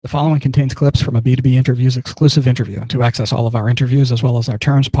The following contains clips from a B2B Interviews exclusive interview. To access all of our interviews, as well as our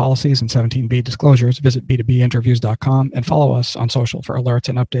terms, policies, and 17B disclosures, visit b2binterviews.com and follow us on social for alerts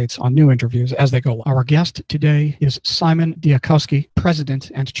and updates on new interviews as they go live. Our guest today is Simon Diakowski,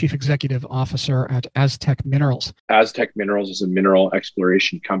 President and Chief Executive Officer at Aztec Minerals. Aztec Minerals is a mineral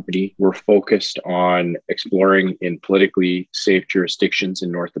exploration company. We're focused on exploring in politically safe jurisdictions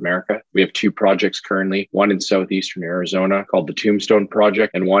in North America. We have two projects currently, one in southeastern Arizona called the Tombstone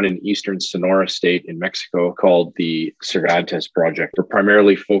Project and one in eastern Sonora State in Mexico called the Cervantes Project. We're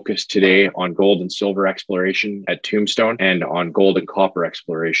primarily focused today on gold and silver exploration at Tombstone and on gold and copper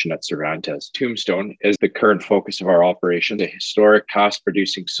exploration at Cervantes. Tombstone is the current focus of our operation, the historic past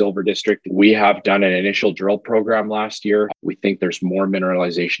producing silver district. We have done an initial drill program last year. We think there's more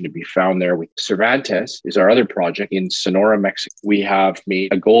mineralization to be found there. Cervantes is our other project in Sonora, Mexico. We have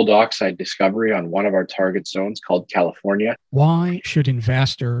made a gold oxide discovery on one of our target zones called California. Why should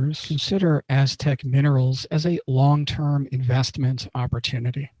investors consider Aztec Minerals as a long-term investment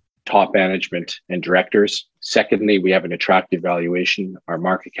opportunity? Top management and directors. Secondly, we have an attractive valuation. Our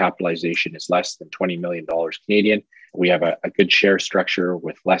market capitalization is less than $20 million Canadian. We have a good share structure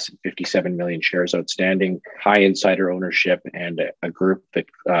with less than 57 million shares outstanding, high insider ownership, and a group that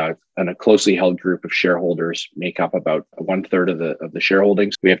and a closely held group of shareholders make up about 1/3 of the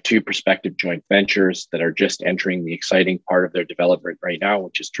shareholdings. We have two prospective joint ventures that are just entering the exciting part of their development right now,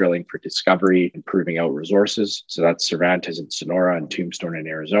 which is drilling for discovery and proving out resources. So that's Cervantes in Sonora and Tombstone in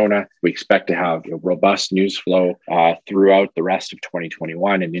Arizona. We expect to have a robust news flow throughout the rest of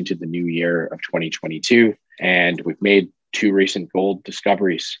 2021 and into the new year of 2022. And we've made two recent gold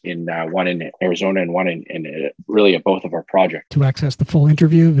discoveries, in one in Arizona and one in really at both of our projects. To access the full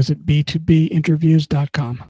interview, visit b2binterviews.com.